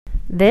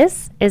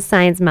This is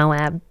Science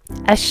Moab,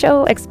 a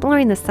show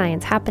exploring the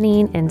science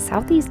happening in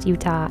southeast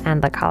Utah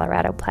and the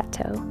Colorado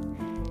Plateau.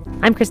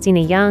 I'm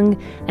Christina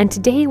Young, and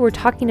today we're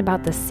talking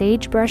about the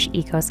sagebrush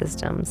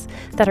ecosystems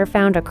that are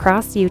found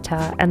across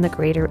Utah and the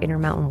greater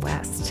Intermountain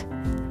West.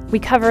 We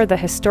cover the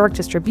historic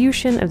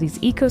distribution of these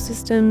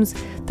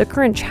ecosystems, the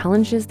current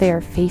challenges they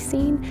are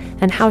facing,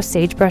 and how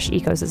sagebrush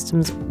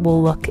ecosystems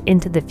will look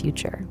into the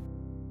future.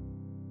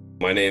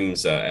 My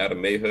name's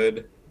Adam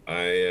Mayhood.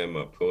 I am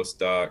a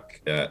postdoc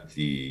at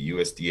the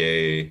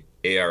USDA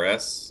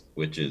ARS,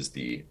 which is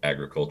the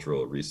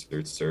Agricultural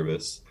Research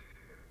Service.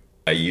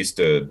 I used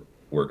to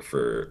work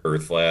for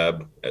Earth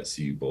Lab at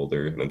CU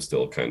Boulder, and I'm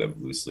still kind of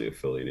loosely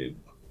affiliated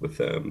with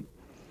them.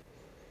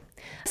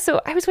 So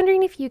I was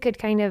wondering if you could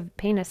kind of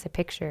paint us a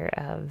picture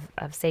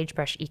of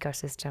sagebrush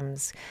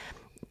ecosystems,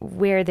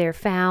 where they're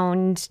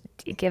found,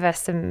 give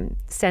us some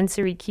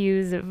sensory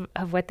cues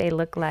of what they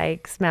look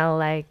like, smell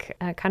like,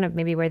 kind of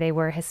maybe where they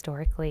were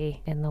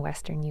historically in the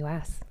Western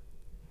US.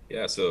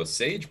 Yeah, so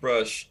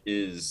sagebrush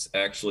is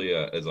actually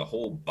as a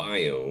whole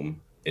biome,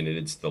 and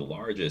it's the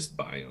largest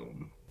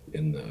biome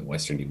in the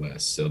Western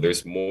US. So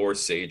there's more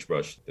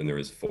sagebrush than there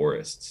is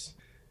forests.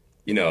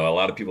 A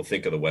lot of people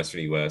think of the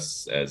Western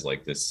US as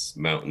like this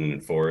mountain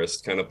and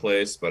forest kind of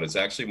place, but it's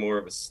actually more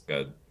of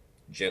a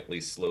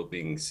gently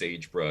sloping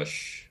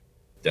sagebrush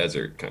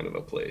desert kind of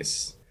a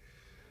place.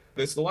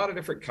 There's a lot of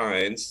different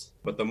kinds,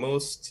 but the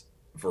most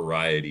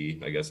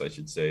variety, I guess I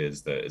should say,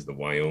 is the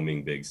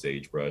Wyoming big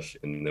sagebrush,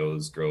 and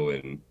those grow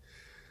in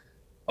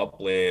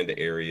upland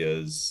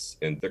areas,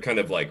 and they're kind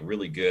of like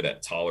really good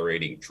at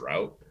tolerating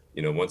drought.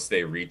 Once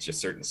they reach a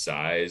certain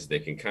size, they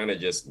can kind of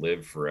just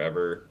live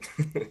forever.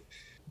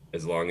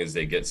 As long as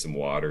they get some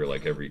water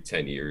like every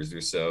 10 years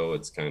or so.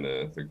 It's kind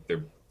of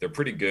they're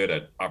pretty good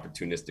at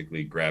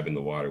opportunistically grabbing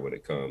the water when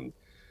it comes.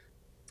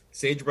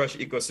 Sagebrush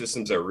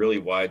ecosystems are really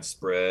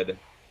widespread.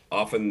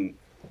 Often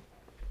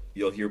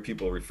you'll hear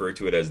people refer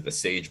to it as the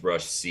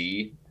sagebrush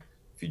sea.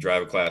 If you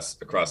drive across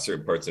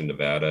certain parts of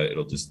Nevada,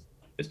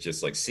 it's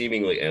just like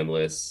seemingly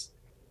endless.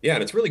 Yeah,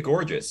 and it's really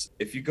gorgeous.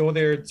 If you go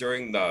there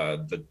during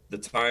the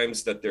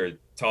times that they're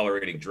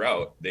tolerating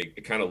drought,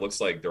 it kind of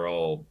looks like they're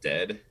all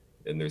dead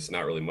and there's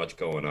not really much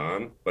going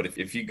on. But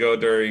if you go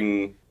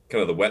during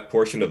kind of the wet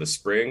portion of the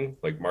spring,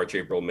 like March,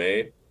 April,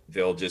 May,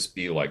 they'll just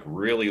be like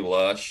really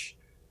lush.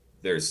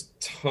 There's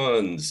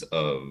tons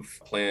of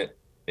plant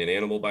and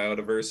animal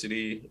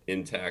biodiversity,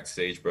 intact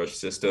sagebrush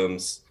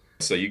systems.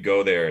 So you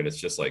go there and it's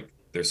just like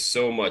there's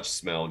so much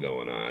smell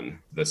going on.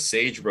 The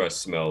sagebrush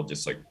smell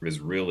just like is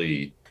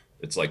really,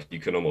 it's like you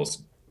can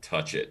almost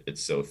touch it.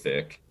 It's so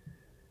thick.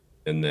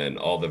 And then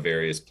all the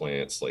various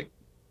plants, like,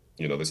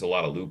 there's a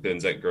lot of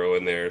lupins that grow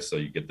in there. So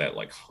you get that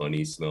like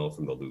honey smell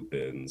from the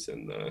lupins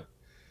and the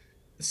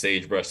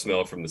sagebrush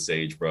smell from the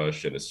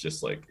sagebrush. And it's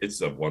just like, it's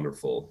a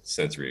wonderful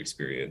sensory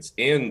experience.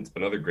 And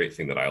another great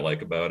thing that I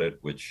like about it,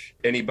 which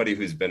anybody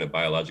who's been a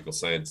biological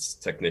science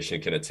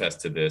technician can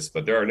attest to this,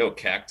 but there are no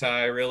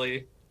cacti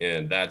really.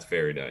 And that's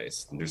very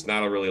nice. And there's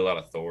not really a lot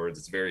of thorns.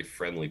 It's a very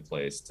friendly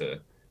place to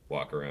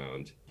walk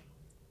around.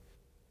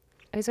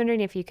 I was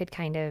wondering if you could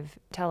kind of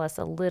tell us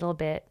a little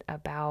bit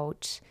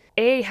about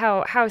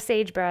how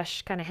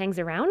sagebrush kind of hangs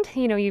around.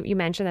 You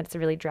mentioned that it's a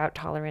really drought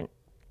tolerant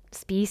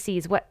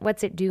species.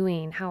 What's it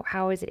doing?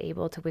 How is it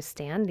able to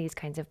withstand these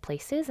kinds of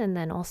places? And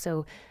then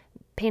also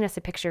paint us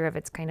a picture of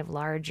its kind of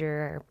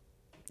larger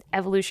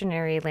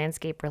evolutionary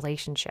landscape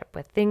relationship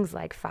with things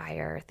like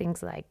fire,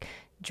 things like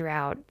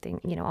drought,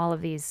 all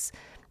of these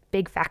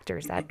big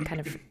factors that kind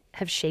of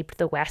have shaped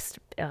the West,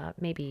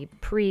 maybe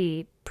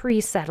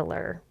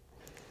pre-settler.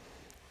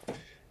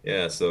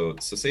 Yeah, so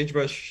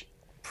sagebrush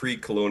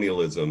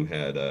pre-colonialism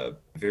had a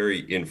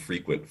very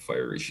infrequent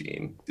fire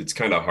regime. It's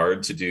kind of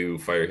hard to do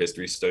fire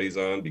history studies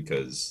on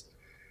because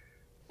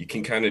you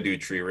can kind of do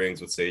tree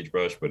rings with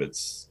sagebrush, but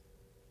it's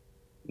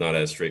not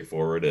as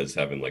straightforward as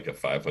having like a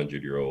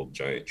 500-year-old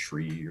giant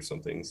tree or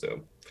something.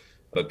 So,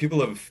 but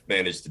people have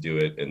managed to do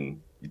it, and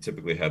you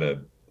typically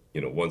had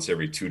once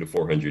every 2 to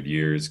 400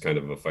 years kind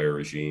of a fire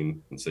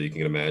regime. And so you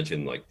can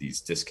imagine like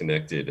these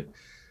disconnected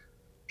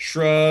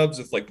shrubs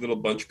with like little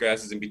bunch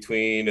grasses in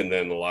between, and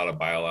then a lot of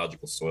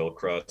biological soil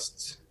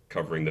crusts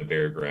covering the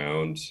bare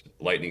ground.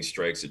 Lightning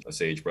strikes a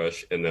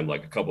sagebrush, and then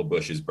like a couple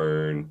bushes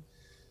burn,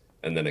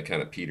 and then it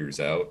kind of peters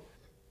out.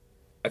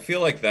 I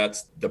feel like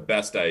that's the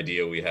best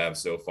idea we have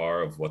so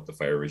far of what the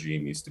fire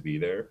regime used to be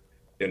there.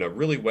 In a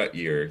really wet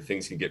year,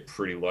 things can get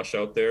pretty lush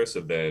out there.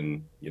 So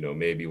then,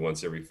 maybe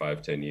once every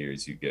 5, 10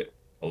 years, you get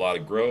a lot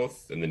of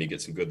growth, and then you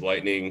get some good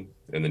lightning,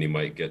 and then you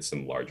might get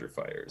some larger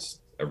fires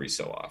every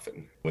so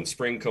often. When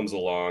spring comes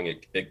along,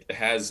 it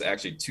has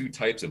actually two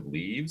types of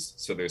leaves.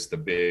 So there's the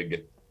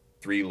big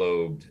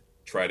three-lobed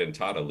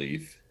tridentata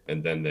leaf,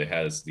 and then it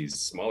has these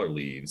smaller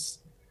leaves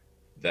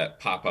that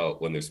pop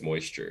out when there's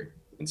moisture.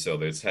 And so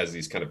this has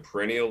these kind of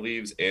perennial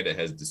leaves, and it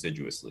has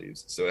deciduous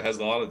leaves. So it has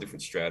a lot of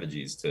different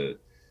strategies to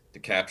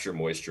capture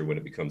moisture when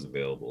it becomes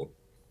available.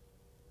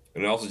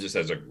 And it also just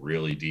has like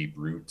really deep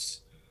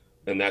roots.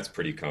 And that's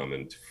pretty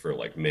common for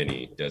like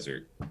many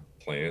desert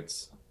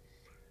plants.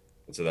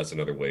 And so that's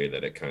another way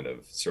that it kind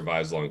of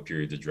survives long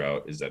periods of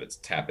drought, is that it's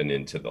tapping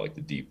into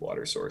the deep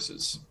water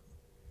sources.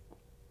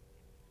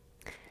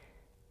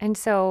 And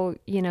so,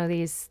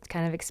 these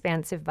kind of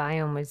expansive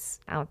biome was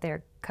out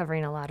there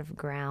covering a lot of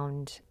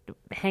ground,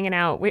 hanging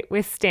out,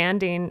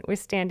 withstanding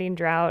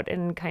drought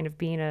and kind of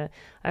being a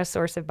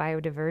source of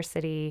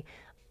biodiversity.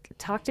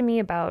 Talk to me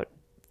about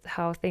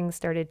how things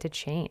started to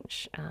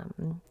change,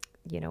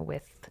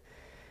 with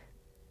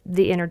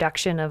the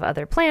introduction of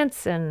other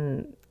plants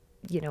and,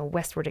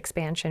 westward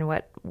expansion.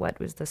 What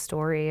was the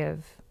story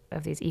of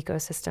these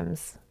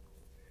ecosystems?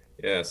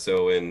 Yeah,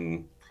 so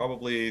in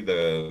probably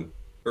the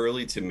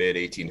early to mid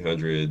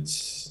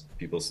 1800s,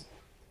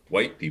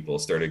 white people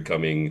started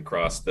coming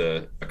across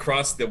the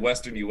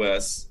western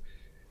US,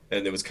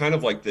 and it was kind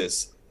of like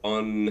this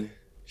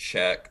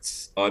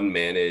unchecked,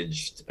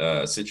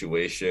 unmanaged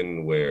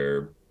situation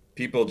where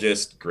people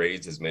just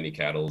grazed as many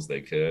cattle as they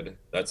could.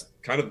 That's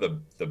kind of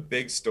the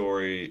big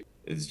story,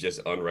 is just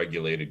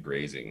unregulated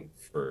grazing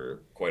for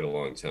quite a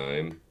long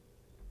time.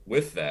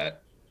 With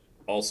that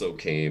also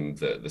came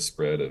the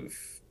spread of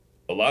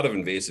a lot of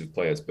invasive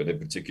plants, but in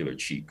particular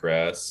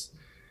cheatgrass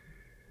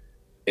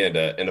and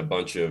a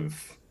bunch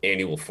of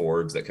annual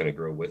forbs that kind of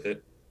grow with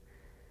it.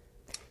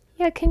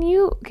 Yeah, can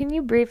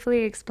you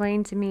briefly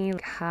explain to me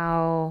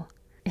how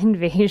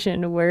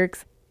invasion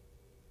works?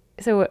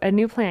 So a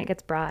new plant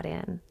gets brought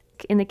in.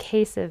 In the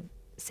case of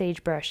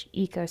sagebrush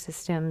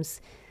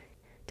ecosystems,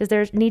 does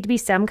there need to be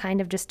some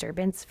kind of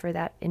disturbance for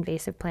that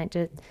invasive plant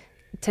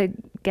to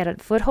get a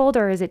foothold,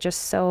 or is it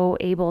just so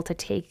able to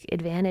take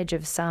advantage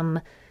of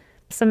some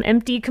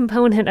empty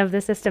component of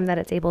the system that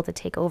it's able to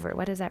take over?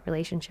 What does that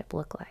relationship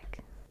look like?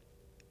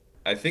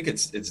 I think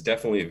it's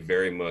definitely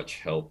very much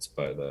helped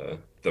by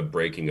the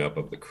breaking up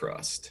of the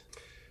crust.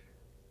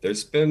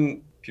 There's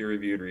been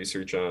peer-reviewed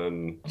research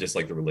on just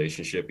like the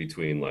relationship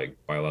between like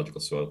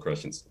biological soil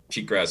crust and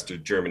cheatgrass to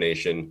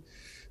germination.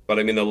 But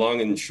I mean, the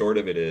long and short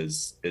of it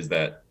is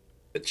that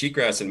the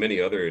cheatgrass and many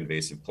other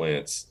invasive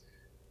plants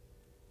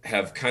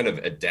have kind of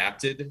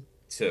adapted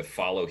to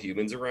follow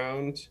humans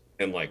around.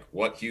 And like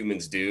what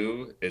humans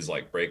do is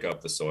like break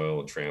up the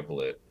soil and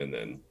trample it and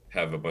then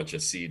have a bunch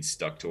of seeds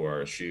stuck to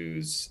our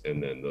shoes.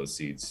 And then those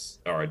seeds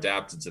are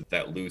adapted to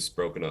that loose,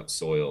 broken up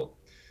soil.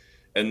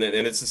 And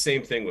it's the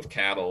same thing with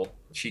cattle.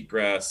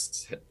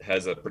 Cheatgrass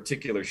has a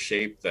particular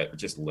shape that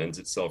just lends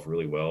itself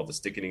really well to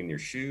sticking in your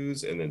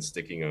shoes and then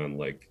sticking on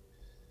like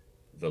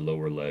the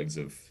lower legs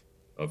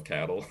of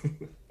cattle,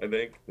 I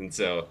think. And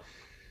so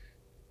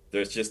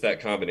there's just that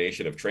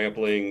combination of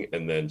trampling,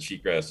 and then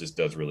cheatgrass just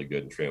does really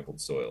good in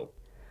trampled soil.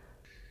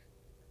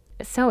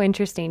 So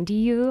interesting. Do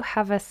you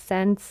have a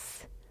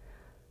sense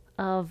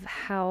of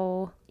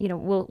how,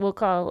 we'll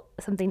call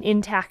something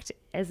intact,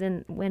 as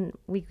in when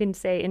we can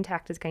say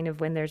intact is kind of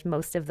when there's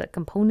most of the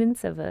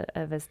components of a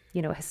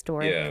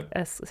Yeah,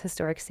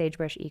 historic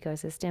sagebrush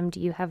ecosystem.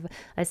 Do you have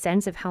a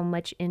sense of how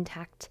much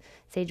intact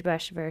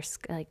sagebrush versus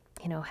like,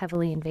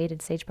 heavily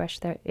invaded sagebrush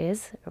there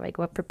is? Or like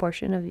what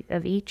proportion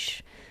of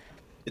each?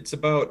 it's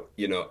about,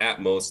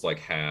 at most like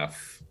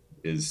half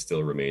is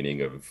still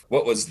remaining of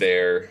what was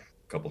there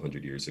a couple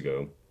hundred years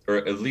ago, or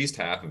at least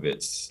half of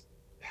it's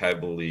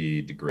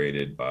heavily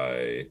degraded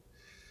by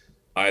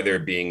either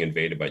being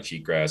invaded by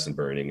cheatgrass and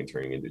burning and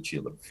turning into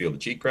a field of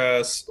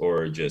cheatgrass,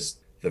 or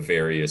just the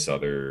various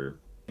other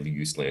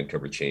use land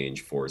cover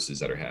change forces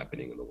that are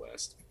happening in the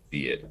West,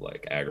 be it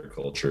like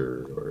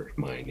agriculture or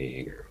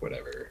mining or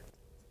whatever.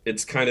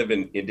 It's kind of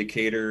an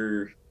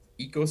indicator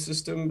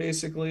ecosystem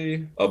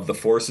basically of the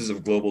forces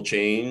of global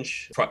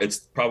change. It's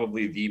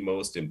probably the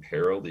most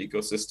imperiled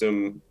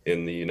ecosystem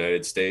in the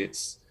United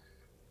States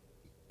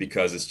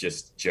because it's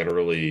just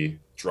generally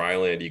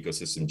dryland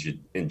ecosystems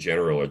in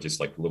general are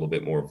just like a little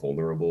bit more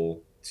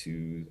vulnerable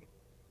to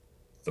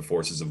the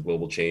forces of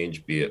global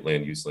change, be it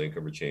land use, land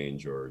cover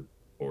change, or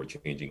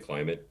changing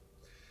climate.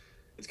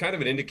 It's kind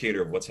of an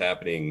indicator of what's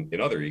happening in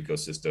other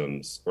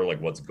ecosystems, or like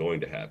what's going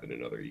to happen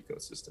in other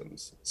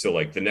ecosystems. So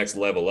like the next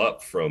level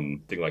up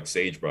from thing like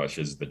sagebrush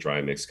is the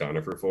dry mixed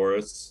conifer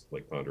forests,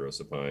 like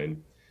ponderosa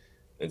pine.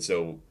 And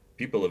so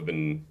people have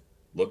been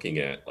looking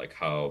at like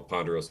how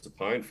ponderosa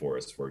pine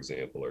forests, for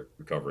example, are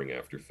recovering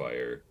after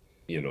fire,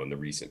 in the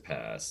recent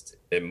past.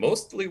 And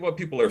mostly what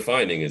people are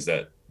finding is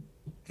that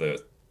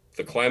the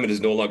the climate is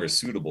no longer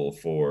suitable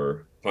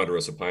for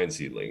ponderosa pine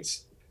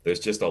seedlings. There's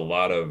just a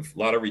lot of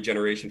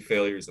regeneration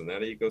failures in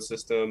that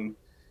ecosystem,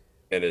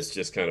 and it's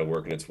just kind of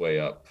working its way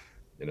up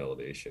in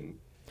elevation.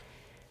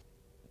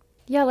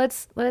 Yeah,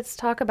 let's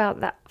talk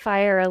about that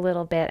fire a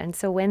little bit. And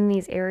so when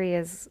these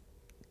areas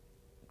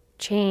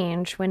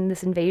change, when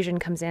this invasion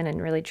comes in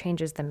and really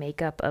changes the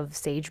makeup of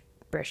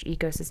sagebrush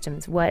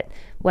ecosystems,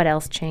 what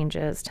else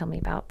changes? Tell me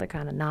about the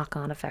kind of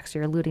knock-on effects.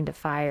 You're alluding to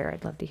fire.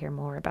 I'd love to hear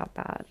more about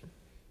that.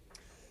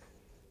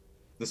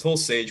 This whole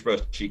sagebrush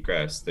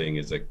cheatgrass thing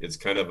is it's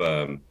kind of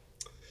a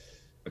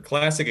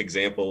classic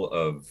example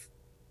of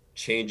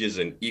changes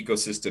in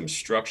ecosystem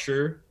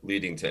structure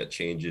leading to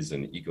changes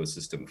in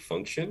ecosystem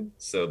function.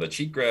 So the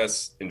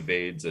cheatgrass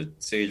invades a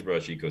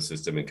sagebrush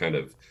ecosystem and kind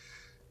of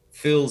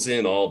fills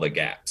in all the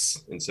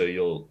gaps. And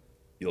so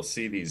you'll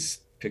see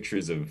these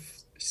pictures of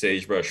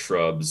sagebrush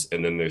shrubs,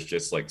 and then there's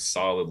just like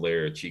solid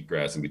layer of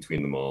cheatgrass in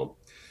between them all.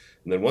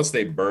 And then once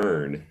they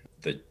burn,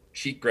 the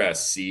cheatgrass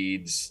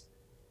seeds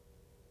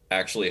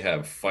actually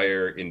have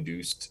fire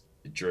induced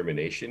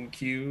germination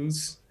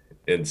cues.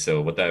 And so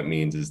what that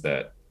means is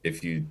that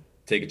if you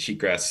take a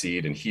cheatgrass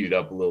seed and heat it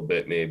up a little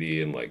bit,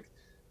 maybe, and like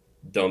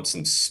dump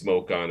some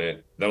smoke on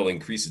it, that'll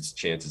increase its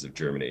chances of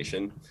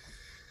germination.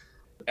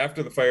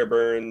 After the fire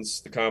burns,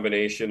 the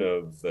combination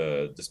of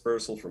the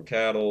dispersal from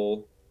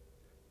cattle,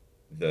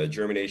 the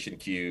germination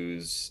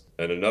cues,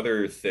 and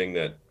another thing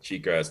that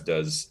cheatgrass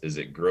does is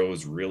it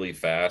grows really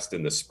fast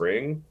in the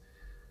spring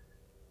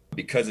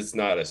because it's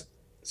not a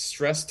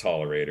stress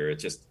tolerator. It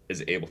just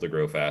is able to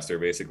grow faster.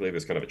 Basically,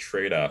 there's kind of a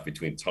trade-off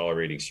between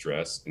tolerating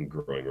stress and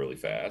growing really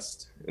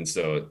fast. And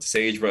so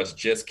sagebrush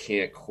just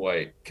can't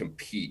quite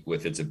compete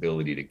with its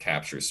ability to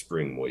capture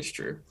spring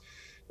moisture.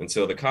 And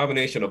so the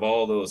combination of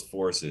all those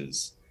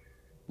forces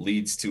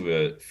leads to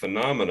a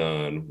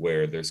phenomenon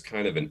where there's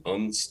kind of an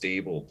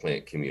unstable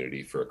plant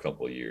community for a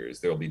couple of years.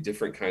 There'll be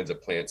different kinds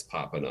of plants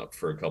popping up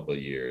for a couple of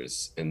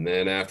years. And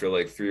then after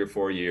like 3 or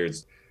 4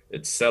 years,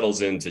 it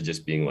settles into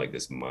just being like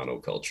this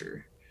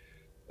monoculture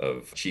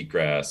of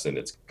cheatgrass and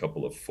its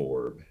couple of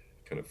forb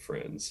kind of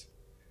friends.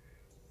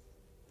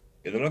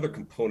 And another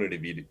component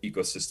of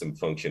ecosystem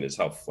function is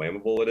how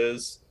flammable it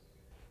is.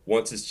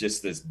 Once it's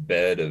just this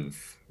bed of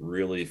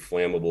really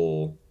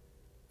flammable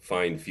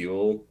fine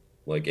fuel,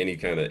 like any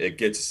kind of, it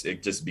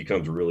just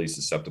becomes really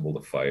susceptible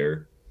to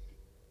fire.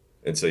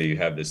 And so you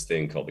have this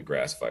thing called the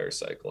grass fire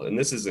cycle. And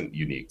this isn't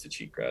unique to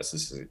cheatgrass.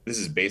 This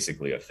is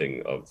basically a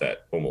thing of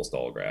that almost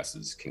all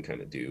grasses can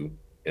kind of do.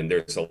 And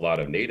there's a lot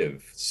of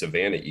native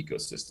savanna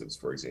ecosystems,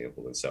 for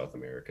example, in South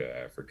America,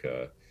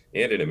 Africa,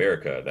 and in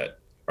America that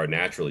are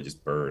naturally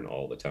just burn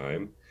all the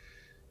time.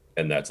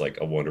 And that's like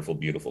a wonderful,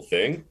 beautiful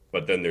thing.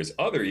 But then there's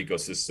other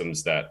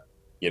ecosystems that,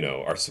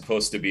 are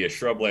supposed to be a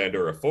shrubland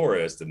or a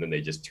forest, and then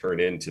they just turn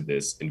into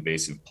this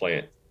invasive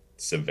plant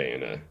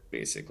savanna,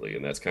 basically.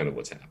 And that's kind of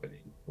what's happening.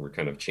 We're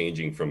kind of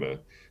changing from a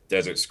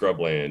desert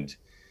scrubland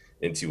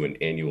into an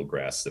annual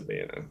grass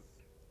savanna.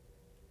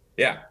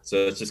 Yeah,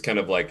 so it's just kind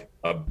of like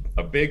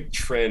a big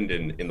trend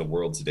in the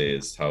world today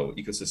is how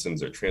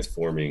ecosystems are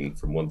transforming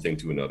from one thing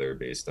to another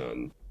based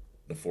on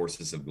the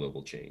forces of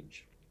global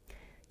change.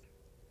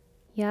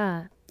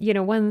 Yeah.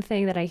 One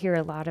thing that I hear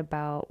a lot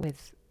about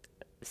with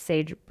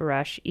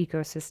sagebrush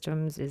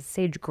ecosystems is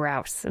sage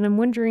grouse. And I'm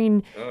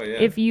wondering Oh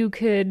yeah. if you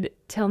could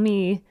tell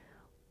me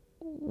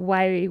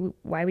why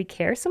we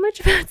care so much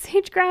about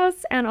sage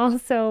grouse and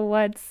also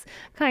what's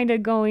kind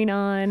of going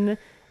on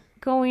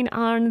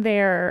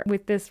there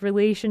with this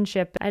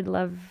relationship. I'd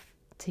love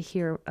to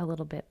hear a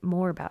little bit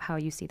more about how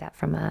you see that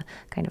from a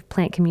kind of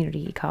plant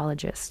community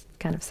ecologist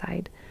kind of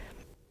side.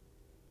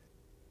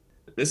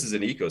 This is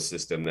an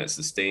ecosystem that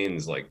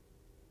sustains like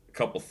a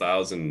couple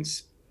thousand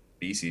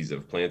species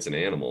of plants and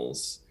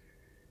animals.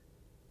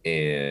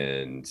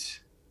 And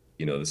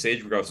the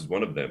sage grouse is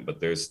one of them, but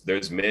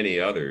there's many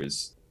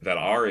others that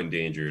are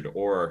endangered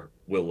or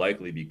will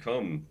likely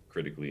become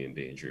critically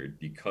endangered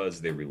because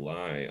they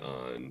rely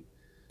on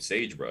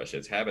sagebrush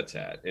as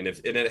habitat. And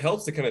it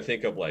helps to kind of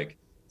think of like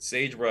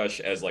sagebrush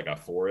as like a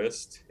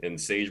forest,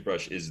 and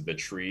sagebrush is the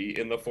tree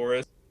in the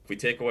forest. If we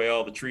take away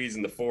all the trees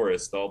in the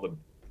forest, all the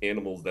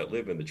animals that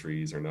live in the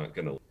trees are not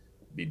going to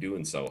be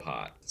doing so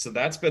hot. So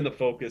that's been the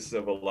focus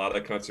of a lot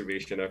of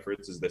conservation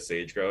efforts is the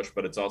sage grouse,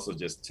 but it's also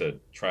just to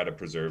try to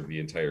preserve the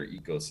entire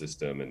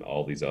ecosystem and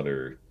all these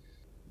other,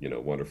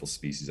 wonderful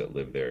species that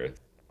live there.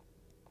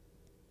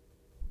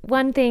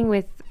 One thing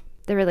with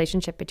the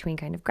relationship between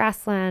kind of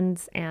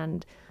grasslands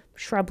and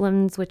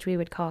shrublands, which we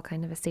would call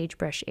kind of a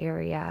sagebrush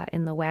area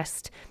in the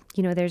West,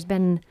 there's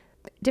been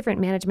different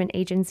management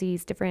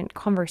agencies, different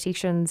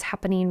conversations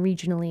happening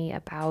regionally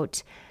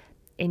about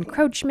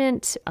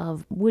encroachment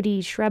of woody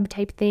shrub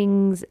type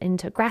things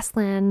into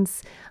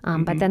grasslands. But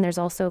Mm-hmm. then there's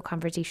also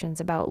conversations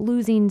about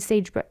losing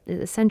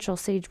essential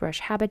sagebrush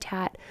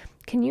habitat.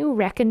 Can you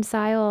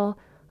reconcile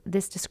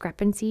this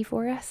discrepancy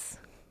for us?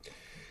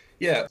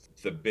 Yeah,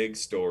 the big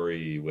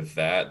story with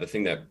that, the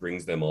thing that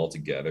brings them all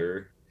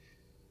together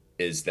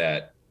is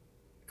that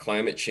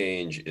climate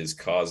change is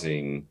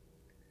causing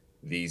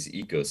these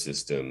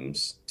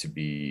ecosystems to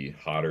be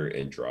hotter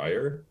and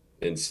drier.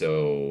 And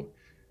so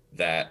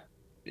that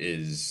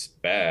is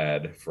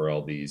bad for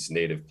all these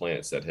native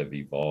plants that have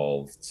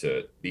evolved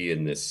to be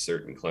in this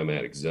certain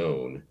climatic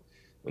zone.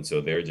 And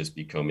so they're just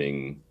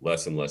becoming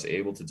less and less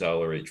able to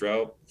tolerate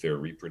drought. Their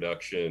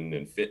reproduction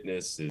and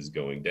fitness is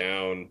going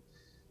down.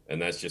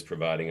 And that's just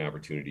providing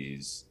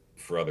opportunities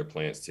for other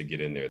plants to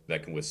get in there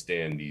that can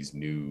withstand these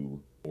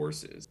new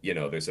forces.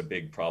 There's a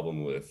big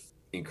problem with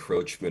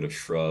encroachment of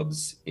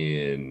shrubs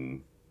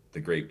in the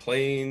Great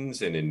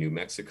Plains and in New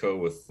Mexico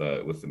with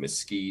the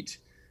mesquite.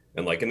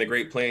 And like in the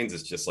Great Plains,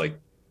 it's just like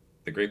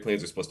the Great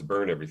Plains are supposed to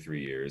burn every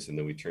 3 years, and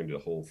then we turned the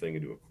whole thing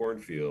into a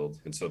cornfield.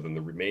 And so then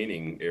the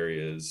remaining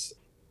areas,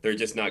 they're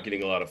just not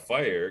getting a lot of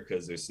fire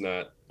because there's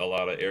not a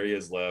lot of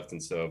areas left.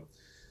 And so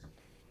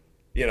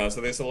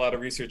So there's a lot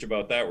of research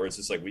about that where it's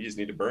just like we just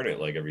need to burn it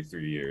like every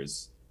 3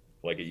 years,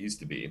 like it used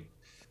to be.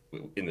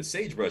 In the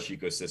sagebrush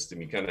ecosystem,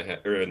 you kind of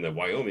have, or in the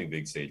Wyoming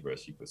big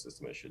sagebrush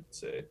ecosystem, I should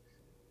say,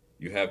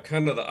 you have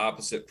kind of the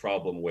opposite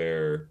problem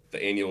where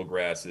the annual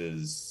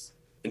grasses,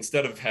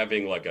 instead of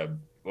having like a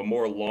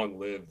more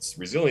long-lived,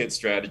 resilient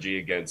strategy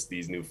against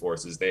these new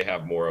forces, they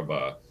have more of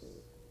a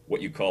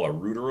what you call a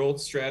ruderal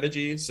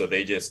strategy. So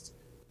they just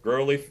grow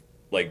really,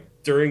 like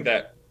during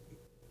that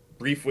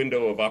brief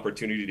window of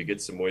opportunity to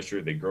get some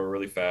moisture, they grow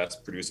really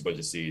fast, produce a bunch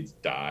of seeds,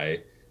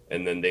 die,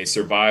 and then they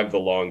survive the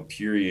long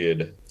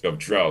period of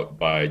drought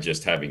by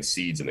just having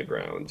seeds in the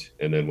ground.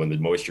 And then when the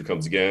moisture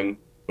comes again,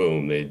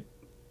 boom, they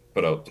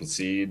put out some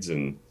seeds,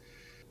 and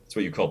it's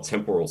what you call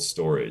temporal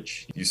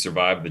storage. You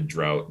survive the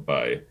drought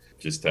by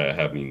just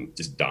having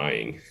just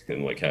dying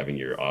and like having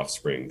your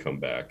offspring come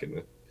back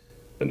in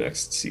the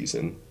next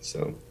season.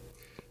 So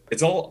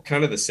it's all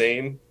kind of the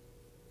same.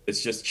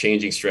 It's just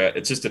changing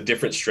it's just a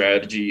different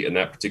strategy, and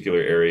that particular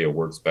area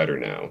works better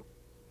now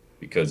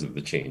because of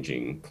the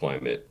changing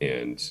climate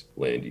and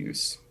land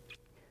use.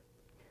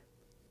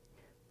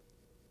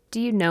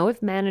 Do you know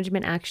if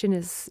management action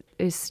is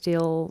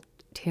still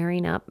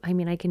tearing up? I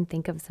mean, I can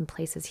think of some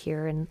places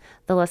here in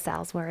the La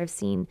Salles where I've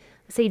seen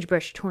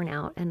sagebrush torn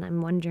out, and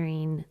I'm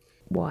wondering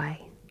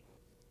why.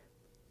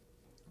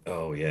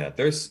 Oh yeah,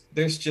 there's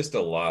just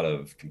a lot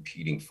of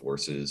competing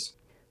forces.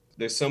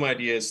 There's some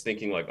ideas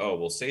thinking like, oh,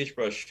 well,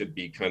 sagebrush should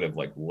be kind of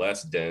like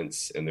less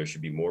dense and there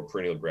should be more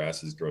perennial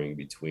grasses growing in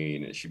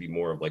between. It should be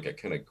more of like a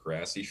kind of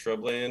grassy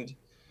shrubland,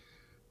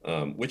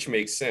 which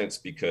makes sense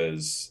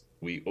because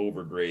we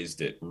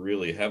overgrazed it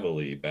really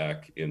heavily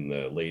back in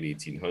the late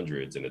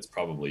 1800s, and it's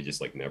probably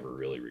just like never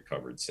really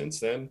recovered since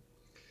then.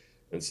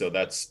 And so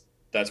that's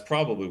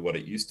probably what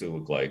it used to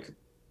look like,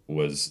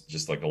 was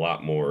just like a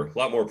lot more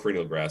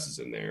perennial grasses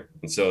in there.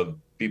 And so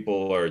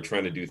people are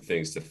trying to do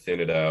things to thin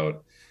it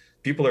out.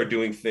 People are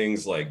doing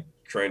things like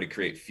trying to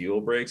create fuel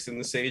breaks in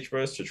the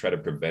sagebrush to try to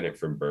prevent it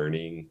from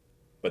burning.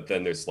 But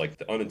then there's like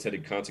the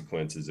unintended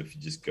consequences if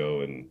you just go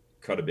and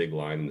cut a big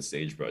line in the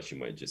sagebrush. You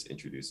might just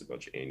introduce a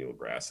bunch of annual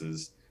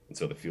grasses, and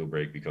so the fuel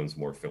break becomes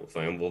more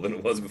flammable than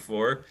it was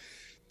before.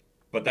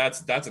 But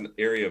that's an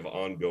area of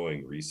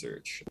ongoing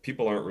research.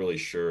 People aren't really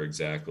sure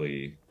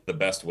exactly the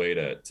best way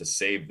to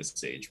save the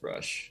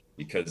sagebrush,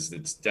 because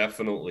it's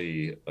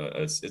definitely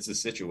it's a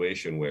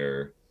situation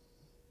where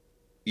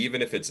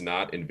even if it's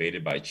not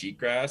invaded by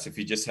cheatgrass, if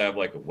you just have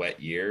like a wet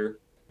year,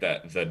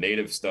 that the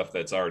native stuff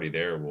that's already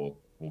there will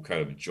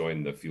kind of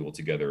join the fuel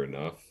together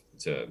enough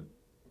to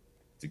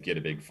get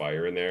a big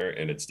fire in there,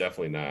 and it's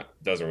definitely not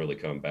doesn't really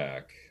come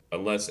back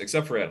unless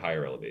except for at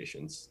higher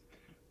elevations.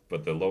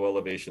 But the low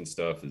elevation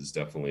stuff is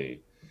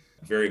definitely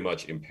very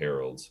much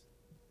imperiled.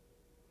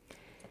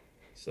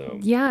 So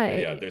Yeah,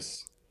 yeah,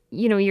 there's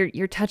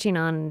you're touching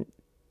on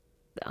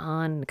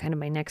kind of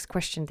my next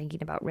question,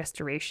 thinking about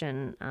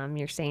restoration.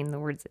 You're saying the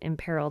words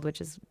imperiled,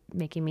 which is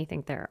making me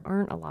think there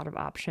aren't a lot of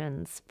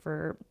options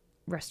for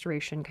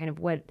restoration. Kind of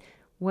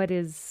what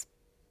is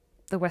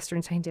the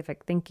Western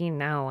scientific thinking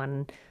now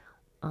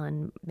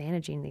on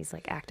managing these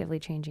like actively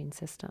changing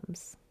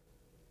systems?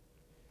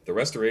 the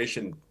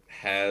restoration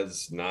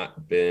has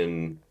not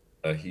been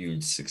a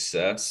huge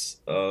success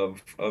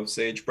of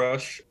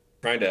sagebrush.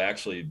 Trying to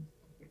actually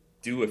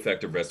do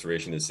effective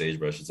restoration of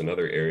sagebrush is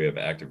another area of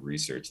active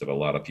research that a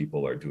lot of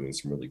people are doing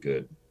some really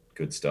good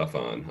stuff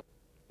on.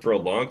 For a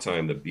long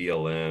time, the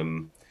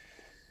BLM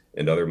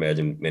and other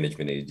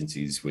management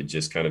agencies would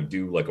just kind of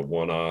do like a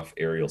one-off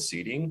aerial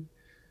seeding,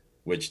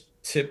 which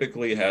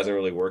typically hasn't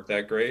really worked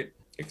that great,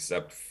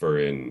 except for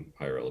in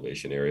higher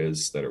elevation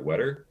areas that are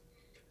wetter.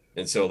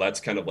 And so that's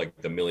kind of like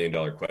the $1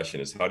 million question,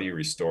 is how do you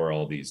restore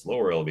all these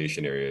lower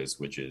elevation areas,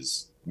 which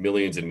is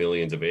millions and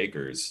millions of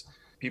acres?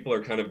 People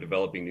are kind of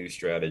developing new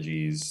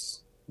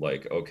strategies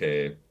like,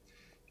 okay,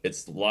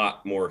 it's a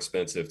lot more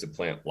expensive to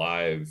plant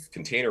live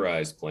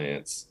containerized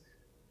plants,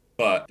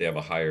 but they have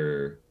a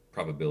higher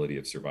probability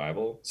of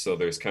survival. So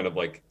there's kind of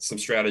like some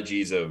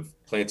strategies of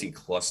planting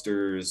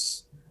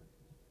clusters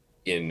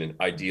in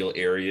ideal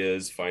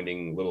areas,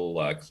 finding little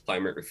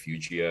climate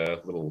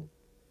refugia, little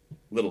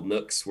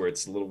nooks where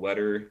it's a little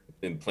wetter,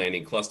 and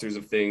planting clusters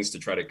of things to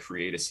try to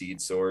create a seed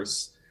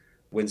source.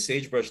 When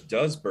sagebrush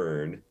does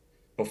burn,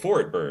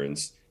 before it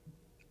burns,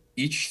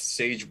 each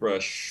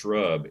sagebrush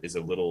shrub is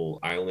a little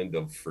island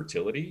of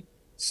fertility.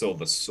 So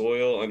the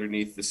soil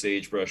underneath the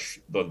sagebrush,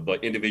 the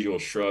individual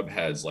shrub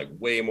has like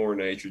way more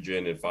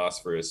nitrogen and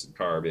phosphorus and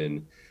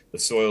carbon. The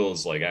soil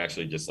is like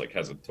actually just like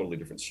has a totally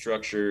different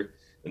structure.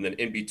 And then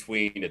in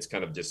between, it's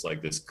kind of just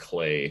like this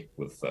clay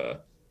with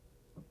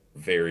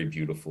very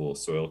beautiful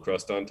soil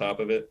crust on top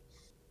of it.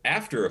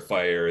 After a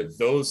fire,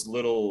 those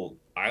little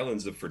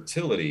islands of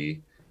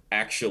fertility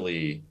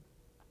actually,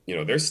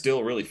 they're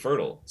still really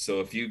fertile.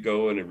 So if you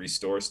go in and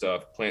restore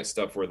stuff, plant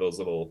stuff where those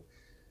little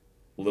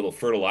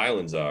fertile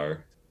islands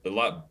are, a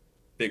lot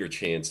bigger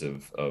chance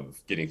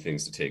of getting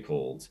things to take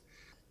hold.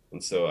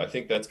 And so I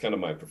think that's kind of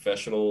my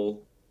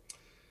professional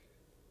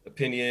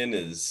opinion,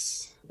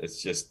 is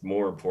it's just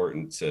more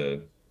important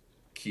to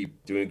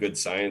keep doing good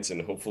science,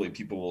 and hopefully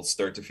people will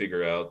start to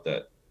figure out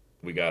that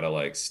we got to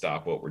like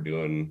stop what we're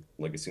doing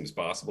like as soon as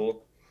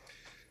possible.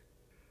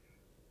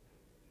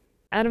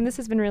 Adam, this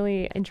has been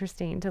really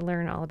interesting to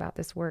learn all about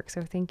this work.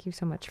 So thank you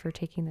so much for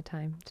taking the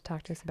time to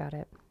talk to us about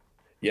it.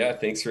 Yeah,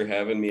 thanks for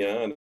having me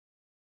on.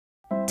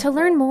 To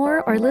learn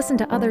more or listen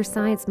to other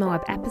Science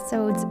Moab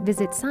episodes,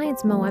 visit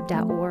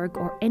sciencemoab.org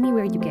or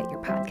anywhere you get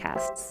your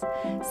podcasts.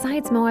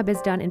 Science Moab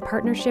is done in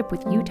partnership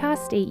with Utah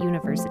State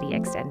University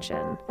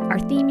Extension. Our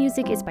theme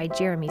music is by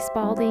Jeremy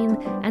Spalding,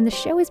 and the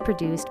show is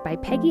produced by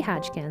Peggy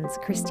Hodgkins,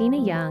 Christina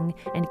Young,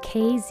 and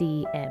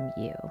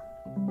KZMU.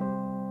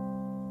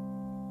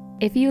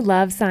 If you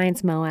love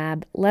Science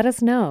Moab, let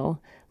us know.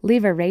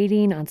 Leave a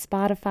rating on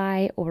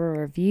Spotify or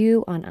a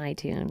review on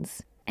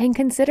iTunes. And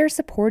consider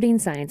supporting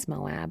Science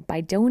Moab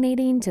by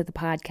donating to the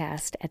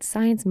podcast at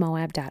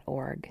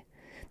sciencemoab.org.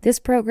 This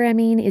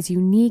programming is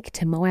unique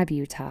to Moab,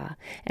 Utah,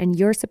 and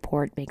your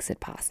support makes it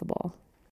possible.